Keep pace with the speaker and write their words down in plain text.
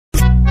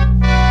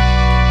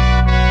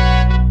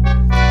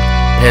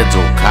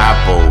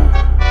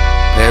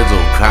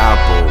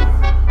Capo,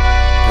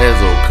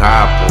 Pedro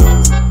Capo,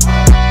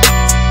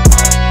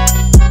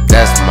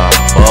 that's my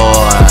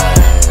boy.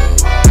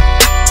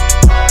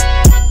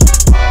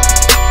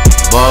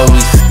 Boy,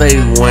 we stay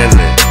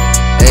winning,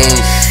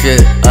 ain't shit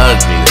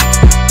ugly.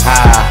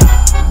 How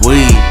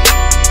we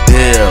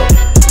deal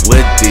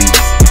with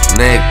these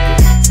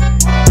niggas?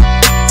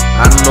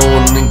 I know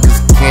niggas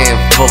can't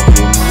fuck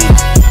with me.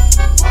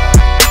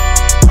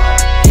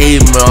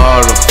 Hate me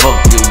all the fuck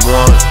you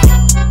want.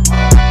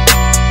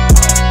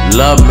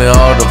 Love me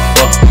all the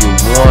fuck you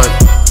want.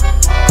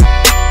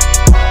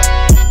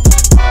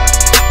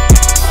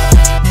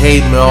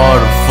 Hate me all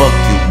the fuck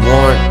you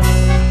want.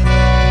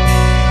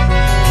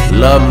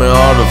 Love me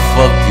all the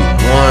fuck you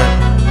want.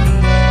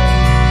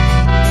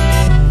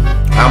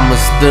 I'ma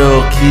still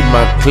keep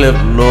my clip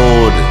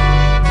loaded.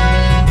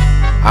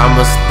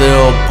 I'ma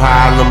still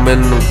pile them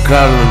in the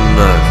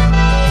color.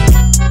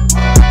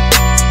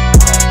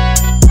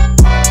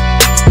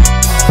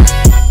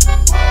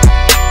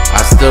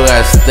 I still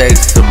got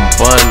stacks and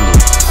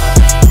bundles.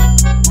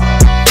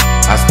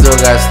 I still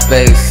got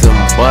stacks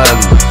and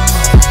bundles.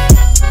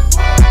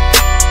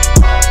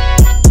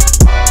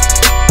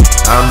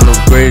 I'm the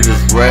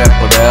greatest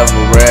rapper to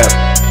ever rap.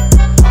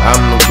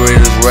 I'm the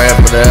greatest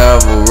rapper to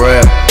ever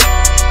rap.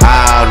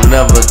 I'll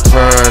never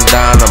turn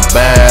down a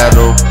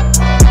battle.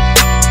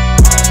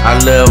 I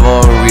live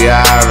on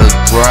Rihanna's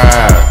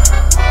Drive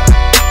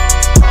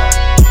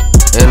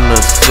in the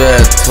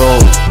Chateau.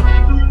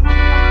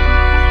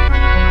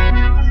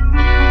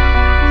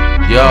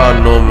 Y'all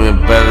know me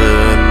better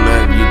than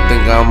that. You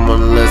think I'ma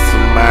let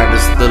somebody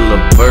steal a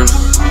verse?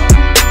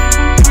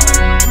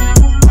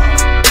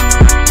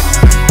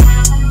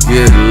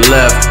 Get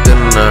left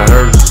in the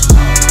hearse.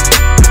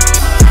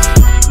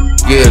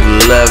 Get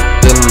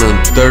left in the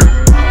dirt.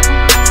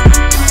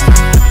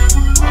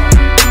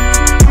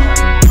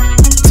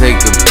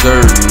 Take a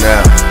dirt.